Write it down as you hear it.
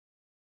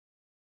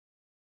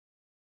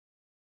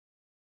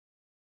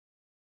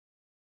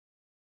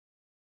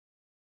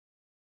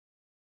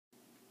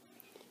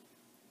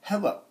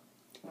Hello.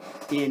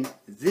 In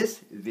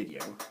this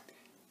video,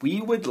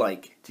 we would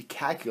like to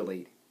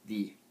calculate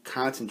the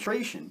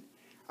concentration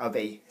of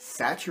a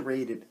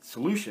saturated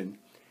solution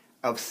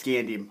of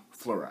scandium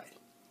fluoride.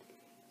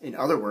 In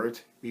other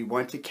words, we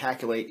want to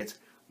calculate its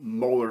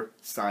molar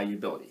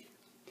solubility.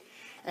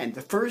 And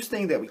the first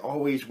thing that we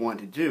always want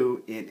to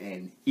do in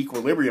an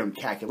equilibrium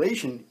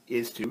calculation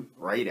is to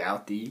write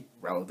out the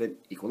relevant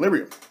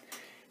equilibrium.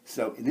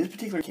 So in this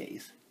particular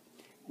case,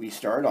 we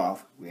start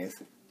off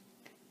with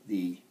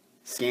the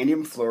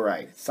scandium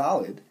fluoride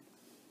solid,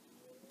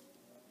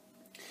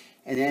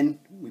 and then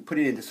we put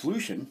it into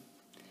solution.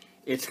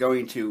 It's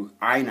going to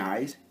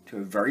ionize to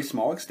a very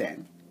small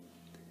extent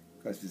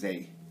because it's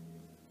a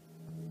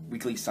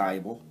weakly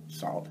soluble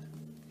salt,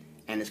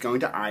 and it's going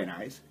to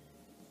ionize.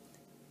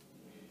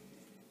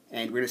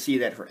 And we're going to see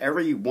that for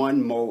every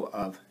 1 mole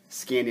of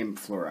scandium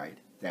fluoride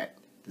that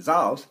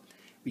dissolves,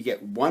 we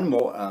get 1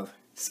 mole of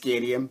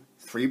scandium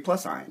 3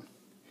 plus ion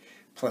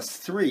plus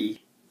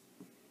 3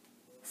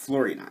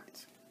 fluoride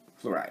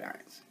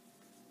ions.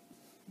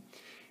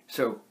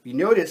 So you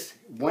notice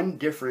one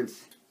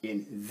difference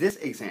in this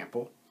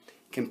example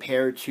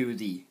compared to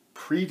the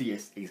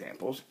previous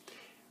examples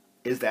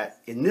is that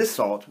in this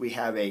salt we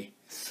have a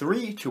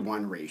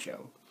 3-to-1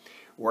 ratio,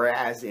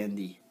 whereas in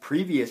the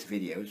previous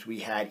videos we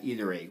had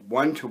either a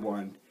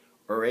 1-to-1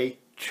 or a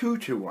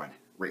 2-to-1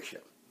 ratio.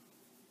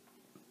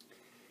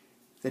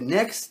 The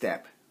next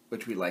step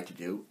which we'd like to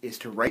do is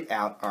to write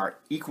out our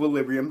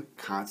equilibrium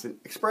constant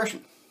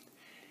expression.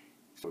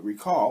 So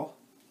recall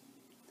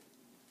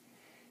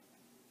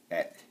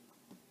that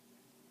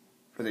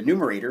for the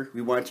numerator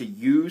we want to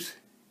use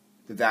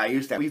the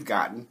values that we've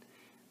gotten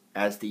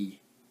as the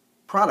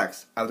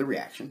products of the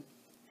reaction.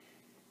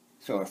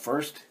 So our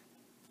first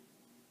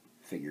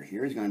figure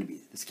here is going to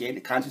be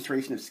the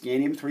concentration of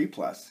scandium 3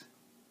 plus,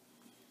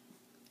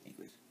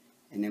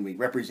 and then we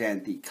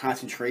represent the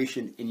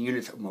concentration in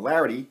units of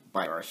molarity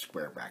by our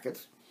square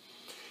brackets.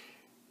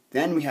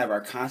 Then we have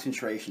our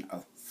concentration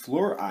of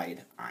fluoride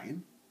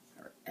ion,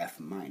 or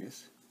F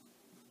minus,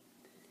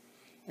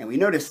 and we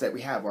notice that we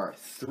have our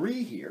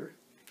 3 here.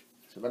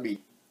 So let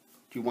me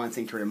do one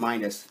thing to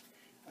remind us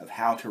of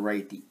how to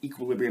write the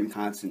equilibrium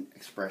constant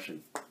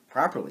expression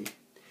properly.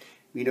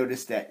 We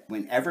notice that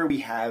whenever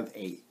we have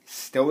a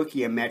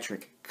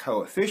stoichiometric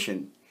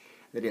coefficient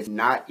that is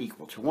not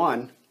equal to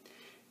 1,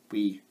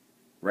 we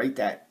write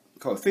that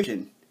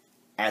coefficient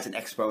as an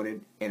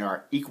exponent in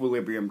our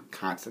equilibrium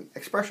constant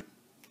expression.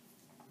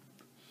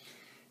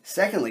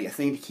 Secondly, a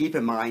thing to keep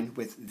in mind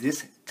with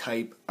this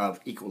type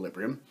of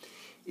equilibrium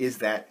is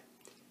that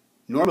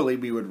normally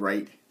we would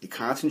write the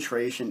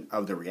concentration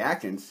of the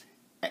reactants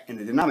in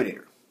the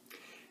denominator.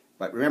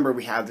 But remember,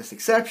 we have this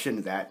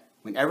exception that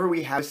whenever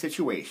we have a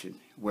situation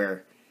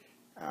where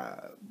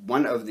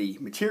one of the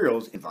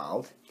materials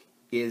involved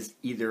is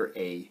either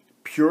a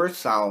pure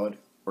solid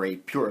or a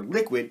pure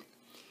liquid,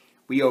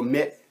 we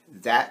omit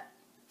that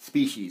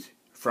species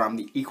from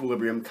the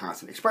equilibrium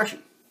constant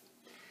expression.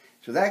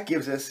 So that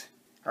gives us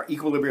our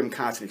equilibrium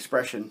constant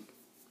expression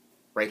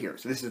right here.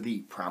 So this is the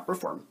proper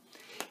form.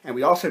 And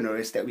we also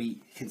notice that we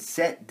can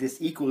set this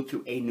equal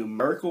to a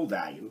numerical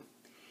value,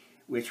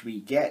 which we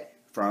get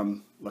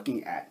from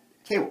looking at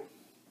the table.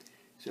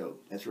 So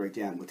let's write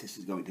down what this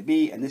is going to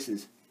be, and this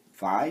is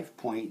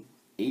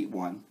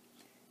 5.81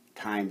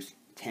 times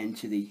 10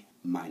 to the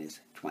minus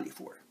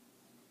 24.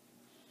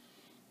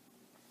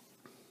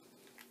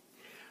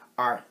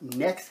 Our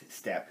next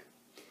step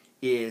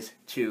is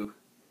to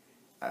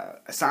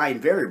assign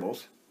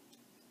variables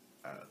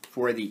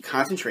for the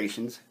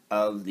concentrations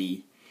of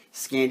the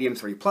scandium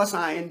 3 plus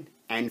ion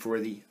and for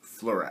the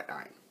fluoride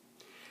ion.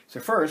 So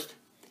first,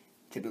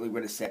 typically we're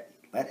going to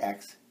let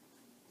X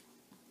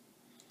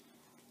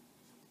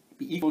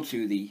be equal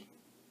to the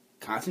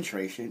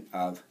concentration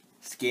of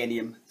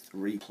scandium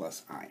 3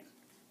 plus ion.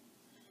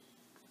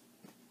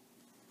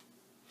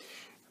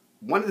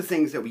 One of the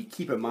things that we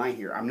keep in mind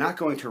here, I'm not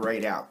going to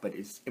write out, but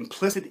it's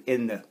implicit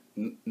in the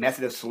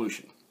method of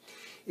solution,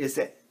 is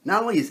that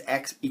not only is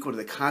X equal to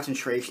the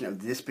concentration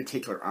of this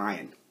particular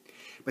ion,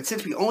 but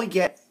since we only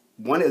get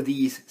one of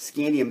these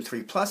scandium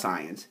 3 plus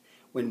ions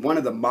when one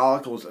of the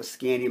molecules of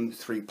scandium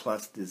 3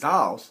 plus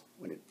dissolves,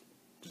 when it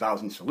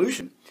dissolves in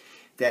solution,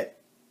 that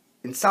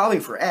in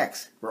solving for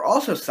X, we're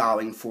also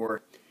solving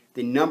for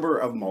the number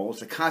of moles,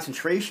 the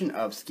concentration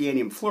of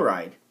scandium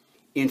fluoride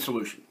in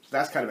solution. So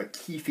that's kind of a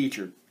key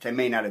feature which I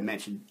may not have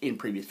mentioned in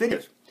previous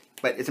videos,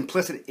 but it's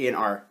implicit in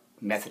our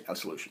method of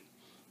solution.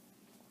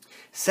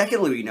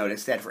 Secondly, we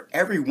notice that for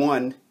every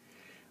one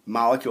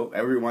molecule,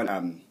 every one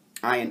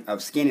ion of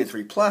scandium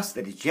 3 plus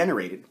that is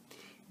generated,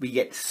 we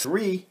get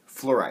 3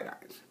 fluoride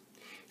ions.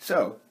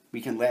 So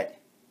we can let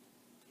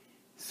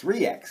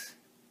 3x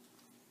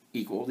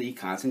equal the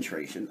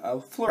concentration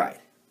of fluoride.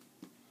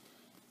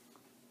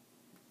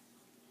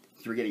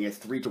 So we're getting a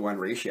 3-to-1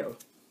 ratio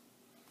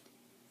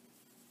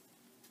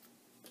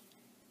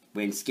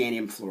when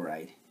scandium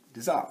fluoride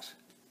dissolves.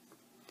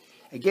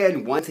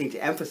 Again, one thing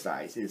to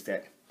emphasize is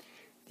that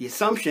the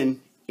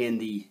assumption in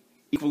the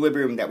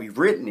equilibrium that we've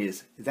written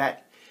is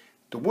that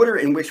The water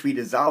in which we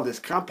dissolve this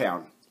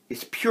compound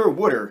is pure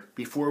water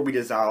before we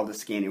dissolve the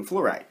scandium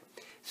fluoride.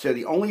 So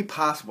the only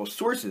possible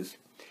sources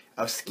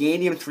of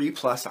scandium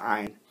 3+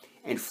 ion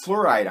and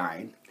fluoride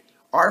ion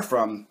are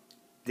from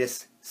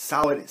this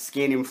solid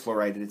scandium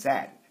fluoride that it's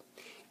added.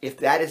 If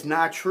that is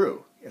not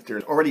true, if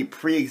there's already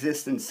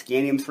pre-existing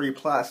scandium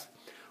 3+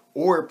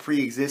 or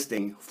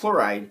pre-existing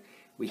fluoride,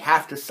 we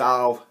have to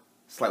solve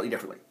slightly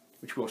differently,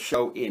 which we'll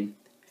show in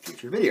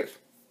future videos.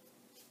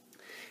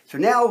 So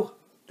now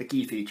the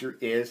key feature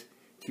is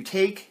to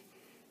take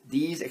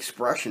these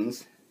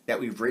expressions that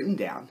we've written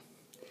down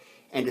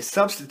and to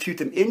substitute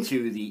them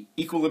into the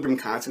equilibrium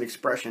constant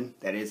expression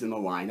that is in the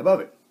line above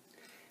it.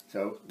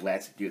 So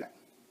let's do that.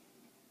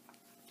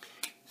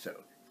 So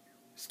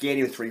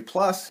scandium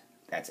 3+,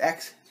 that's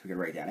X, so we can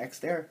write down X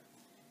there.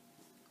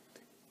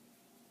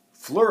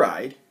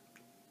 Fluoride,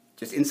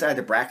 just inside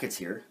the brackets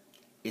here,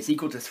 is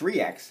equal to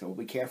 3X, so we'll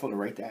be careful to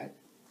write that.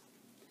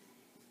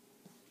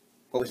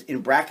 What was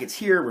in brackets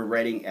here, we're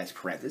writing as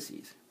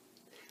parentheses.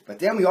 But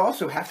then we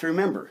also have to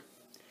remember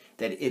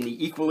that in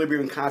the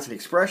equilibrium constant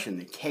expression,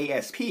 the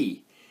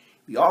KSP,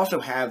 we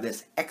also have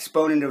this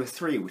exponent of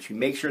 3, which we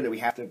make sure that we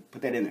have to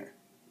put that in there.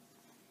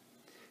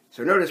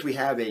 So notice we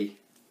have a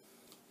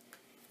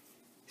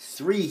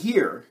 3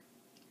 here,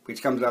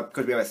 which comes up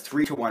because we have a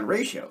 3-to-1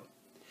 ratio.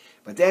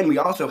 But then we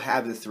also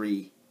have the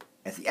 3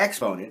 as the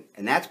exponent,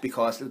 and that's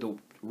because of the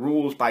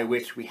rules by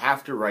which we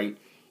have to write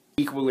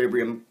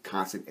equilibrium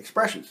constant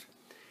expressions.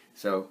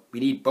 So we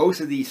need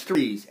both of these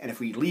 3's, and if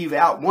we leave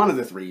out one of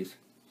the 3's,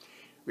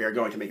 we are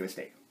going to make a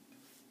mistake.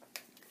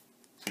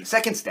 So the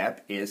second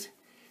step is,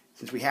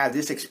 since we have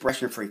this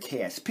expression for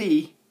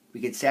KSP,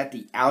 we can set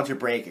the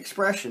algebraic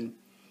expression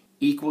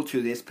equal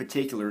to this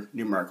particular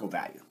numerical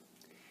value.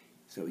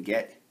 So we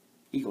get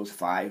equals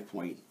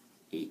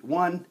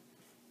 5.81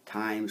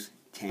 times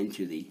 10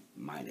 to the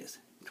minus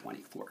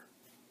 24.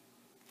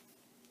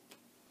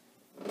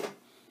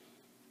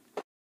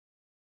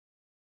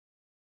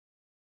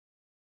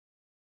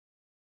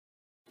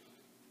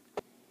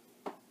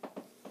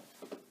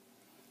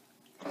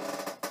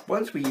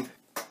 Once we've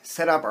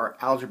set up our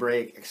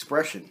algebraic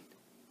expression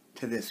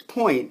to this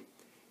point,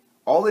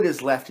 all that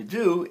is left to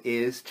do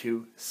is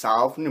to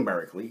solve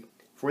numerically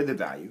for the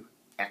value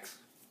x.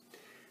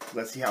 So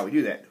let's see how we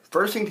do that.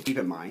 First thing to keep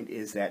in mind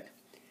is that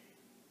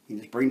you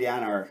just bring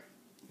down our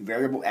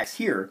variable x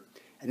here,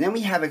 and then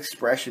we have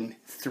expression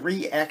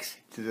 3x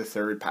to the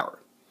third power.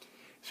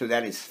 So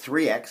that is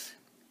 3x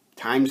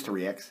times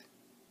 3x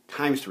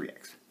times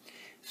 3x.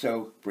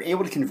 So we're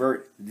able to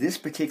convert this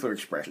particular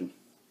expression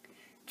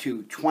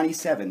to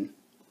 27x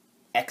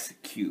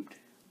cubed.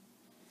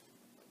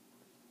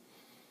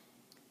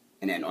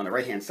 And then on the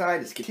right hand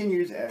side, this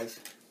continues as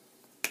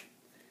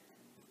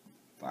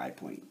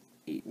 5.81,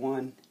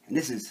 and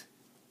this is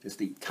just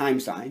the time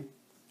sign,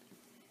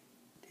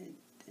 10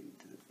 to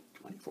the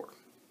 24.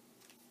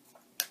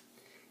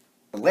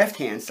 The left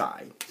hand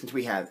side, since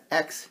we have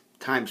x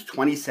times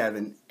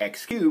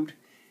 27x cubed,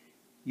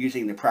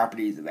 using the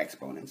properties of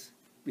exponents,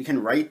 we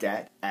can write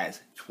that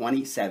as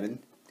 27x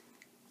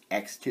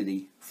to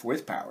the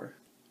 4th power,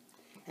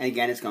 and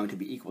again it's going to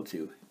be equal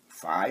to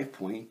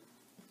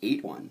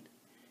 5.81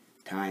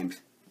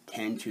 times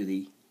 10 to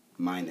the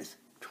minus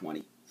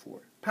 24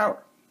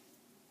 power.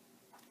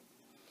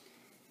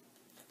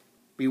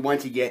 We want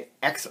to get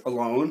x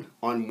alone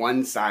on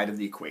one side of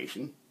the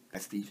equation.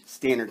 That's the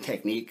standard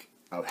technique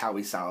of how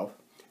we solve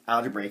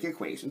algebraic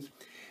equations.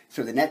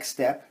 So the next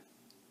step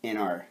in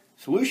our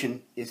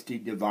solution is to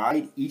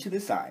divide each of the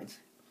sides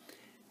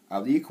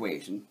of the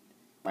equation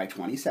by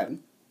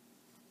 27.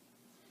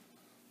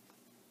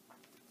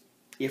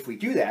 If we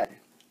do that,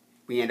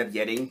 we end up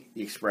getting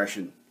the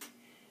expression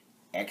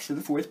x to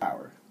the 4th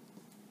power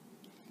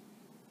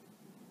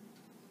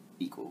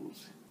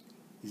equals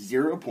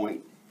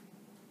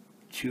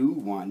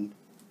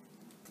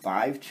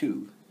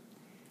 0.2152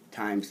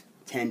 times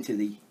 10 to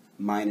the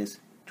minus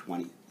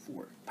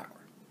 24 power.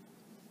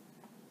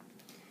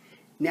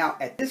 Now,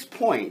 at this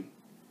point,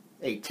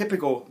 a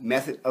typical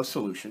method of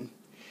solution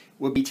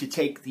would be to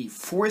take the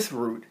 4th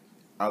root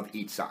of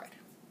each side.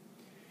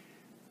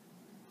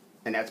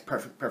 And that's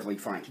perfectly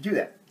fine to do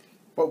that.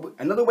 But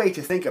another way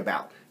to think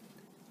about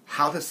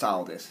how to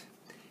solve this,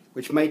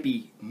 which might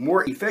be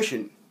more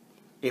efficient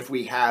if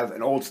we have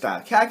an old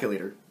style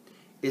calculator,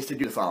 is to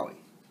do the following.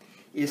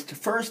 Is to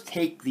first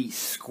take the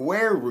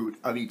square root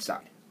of each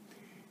side.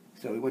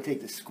 So we will take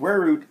the square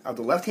root of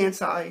the left hand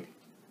side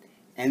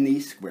and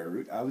the square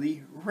root of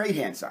the right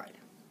hand side.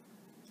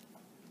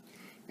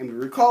 And we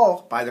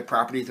recall by the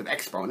properties of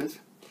exponents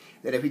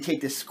that if we take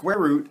the square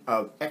root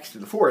of x to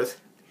the 4th,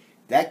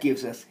 that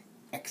gives us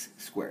x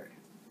squared.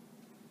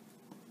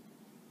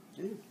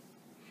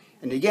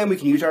 And again, we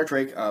can use our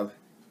trick of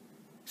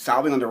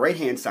solving on the right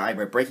hand side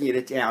by breaking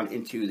it down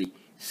into the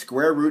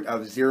square root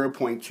of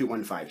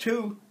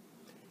 0.2152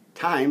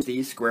 times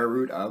the square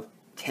root of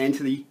 10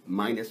 to the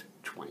minus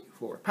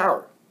 24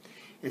 power.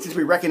 And since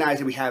we recognize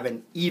that we have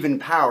an even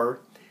power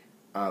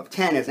of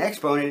 10 as an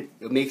exponent,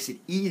 it makes it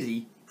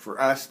easy for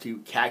us to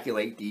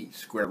calculate the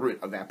square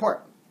root of that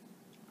part.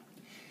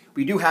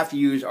 we do have to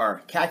use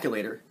our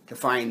calculator to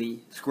find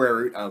the square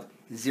root of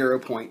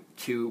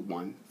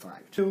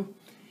 0.2152,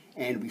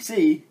 and we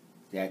see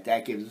that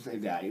that gives us a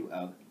value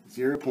of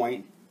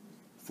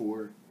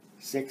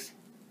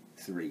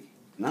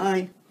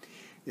 0.4639.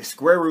 The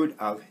square root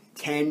of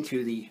 10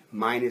 to the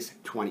minus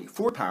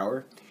 24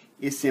 power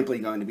is simply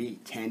going to be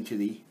 10 to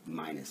the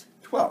minus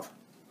 12.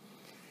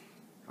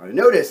 Now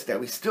notice that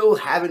we still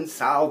haven't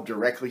solved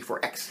directly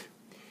for x.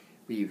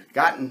 We've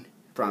gotten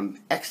from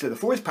x to the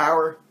fourth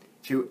power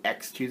to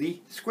x to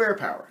the square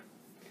power.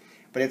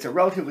 But it's a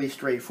relatively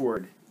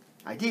straightforward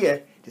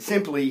idea to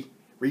simply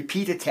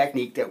repeat a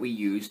technique that we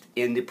used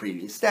in the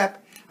previous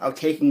step of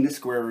taking the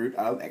square root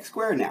of x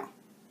squared now.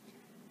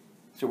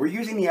 So we're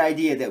using the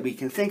idea that we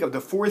can think of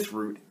the fourth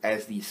root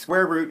as the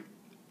square root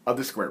of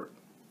the square root.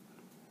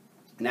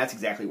 And that's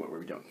exactly what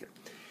we're doing here.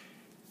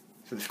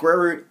 So the square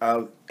root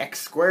of x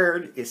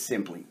squared is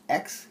simply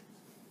x.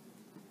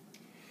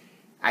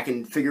 I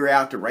can figure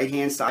out the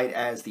right-hand side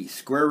as the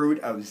square root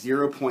of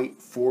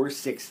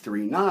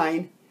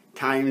 0.4639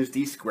 times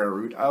the square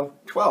root of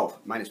 12,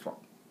 minus 12.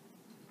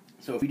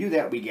 So if we do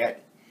that, we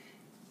get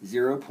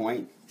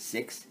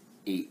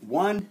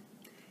 0.681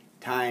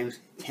 times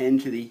 10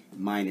 to the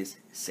minus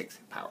 6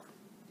 power.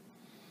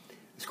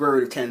 The square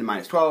root of 10 to the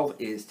minus 12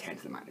 is 10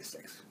 to the minus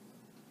 6.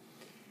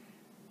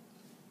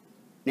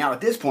 Now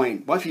at this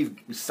point, once we've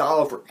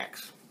solved for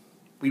x,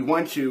 we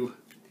want to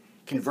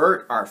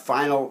convert our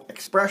final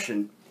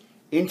expression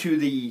into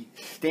the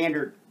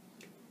standard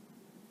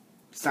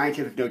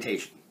scientific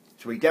notation.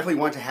 So we definitely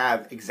want to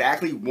have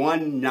exactly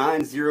one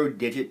non-zero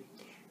digit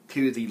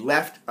to the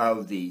left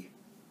of the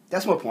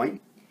decimal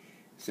point.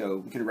 So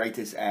we can write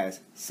this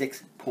as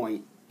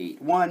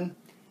 6.81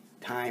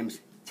 times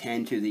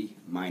 10 to the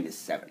minus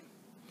 7.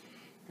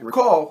 And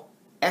recall,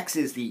 x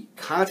is the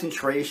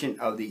concentration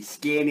of the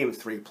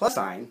scandium-3 plus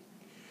ion,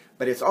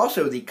 but it's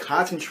also the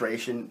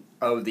concentration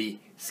of the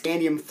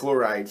scandium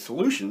fluoride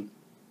solution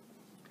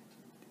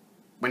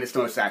when it's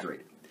most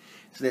saturated.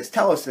 So this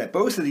tells us that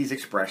both of these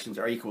expressions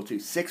are equal to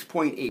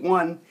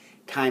 6.81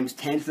 times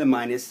 10 to the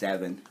minus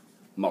 7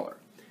 molar.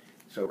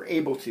 So we're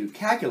able to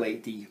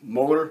calculate the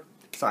molar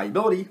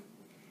solubility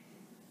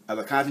of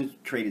a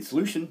concentrated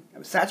solution,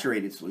 of a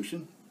saturated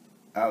solution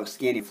of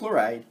scandium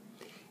fluoride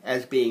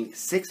as being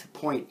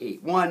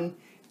 6.81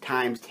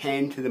 times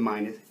 10 to the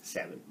minus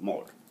 7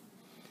 molar.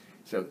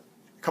 So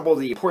a couple of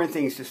the important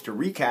things just to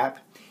recap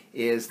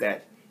is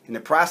that in the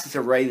process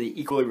of writing the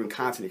equilibrium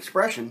constant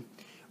expression,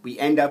 we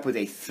end up with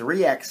a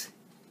 3x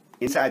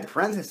inside the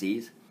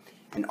parentheses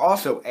and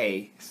also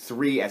a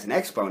 3 as an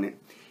exponent.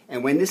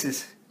 And when this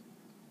is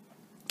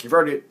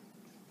converted,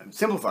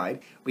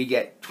 simplified, we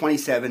get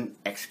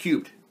 27x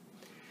cubed.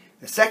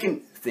 The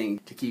second thing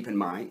to keep in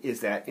mind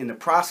is that in the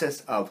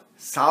process of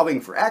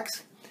solving for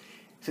x,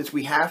 since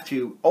we have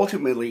to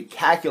ultimately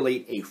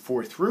calculate a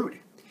fourth root,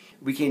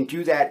 we can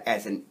do that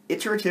as an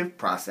iterative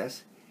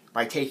process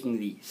by taking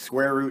the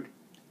square root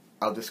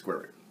of the square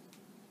root.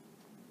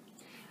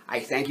 I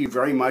thank you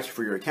very much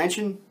for your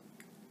attention.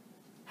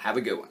 Have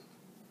a good one.